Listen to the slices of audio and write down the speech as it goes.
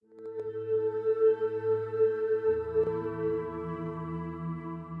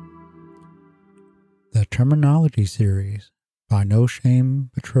Terminology series by No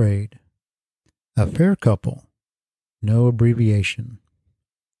Shame Betrayed. Affair couple, no abbreviation.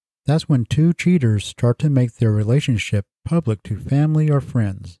 That's when two cheaters start to make their relationship public to family or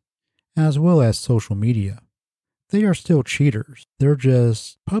friends, as well as social media. They are still cheaters, they're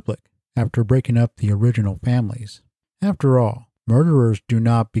just public after breaking up the original families. After all, murderers do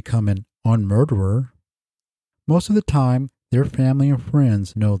not become an unmurderer. Most of the time, their family and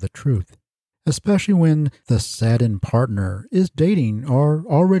friends know the truth, especially when the saddened partner is dating or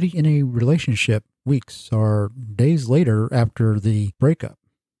already in a relationship weeks or days later after the breakup.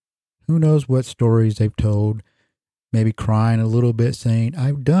 Who knows what stories they've told, maybe crying a little bit saying,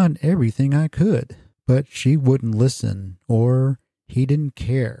 "I've done everything I could," but she wouldn't listen or he didn't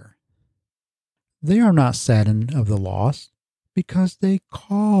care. They are not saddened of the loss because they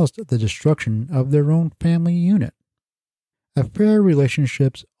caused the destruction of their own family unit. Affair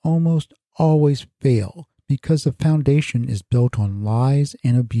relationships almost always fail because the foundation is built on lies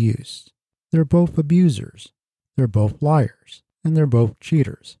and abuse. They're both abusers, they're both liars, and they're both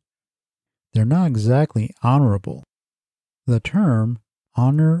cheaters. They're not exactly honorable. The term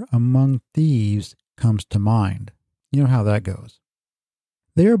honor among thieves comes to mind. You know how that goes.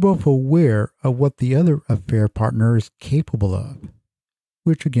 They are both aware of what the other affair partner is capable of,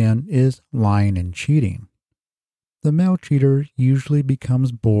 which again is lying and cheating. The male cheater usually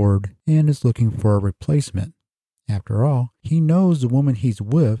becomes bored and is looking for a replacement. After all, he knows the woman he's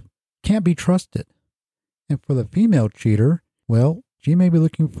with can't be trusted. And for the female cheater, well, she may be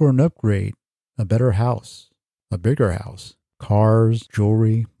looking for an upgrade, a better house, a bigger house, cars,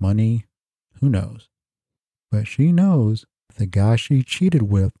 jewelry, money, who knows. But she knows the guy she cheated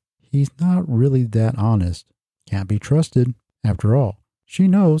with, he's not really that honest, can't be trusted. After all, she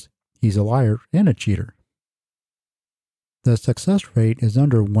knows he's a liar and a cheater. The success rate is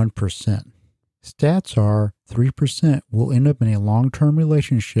under 1%. Stats are 3% will end up in a long-term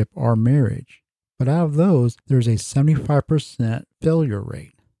relationship or marriage, but out of those, there's a 75% failure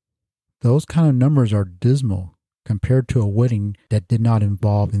rate. Those kind of numbers are dismal compared to a wedding that did not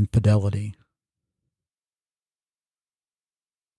involve infidelity.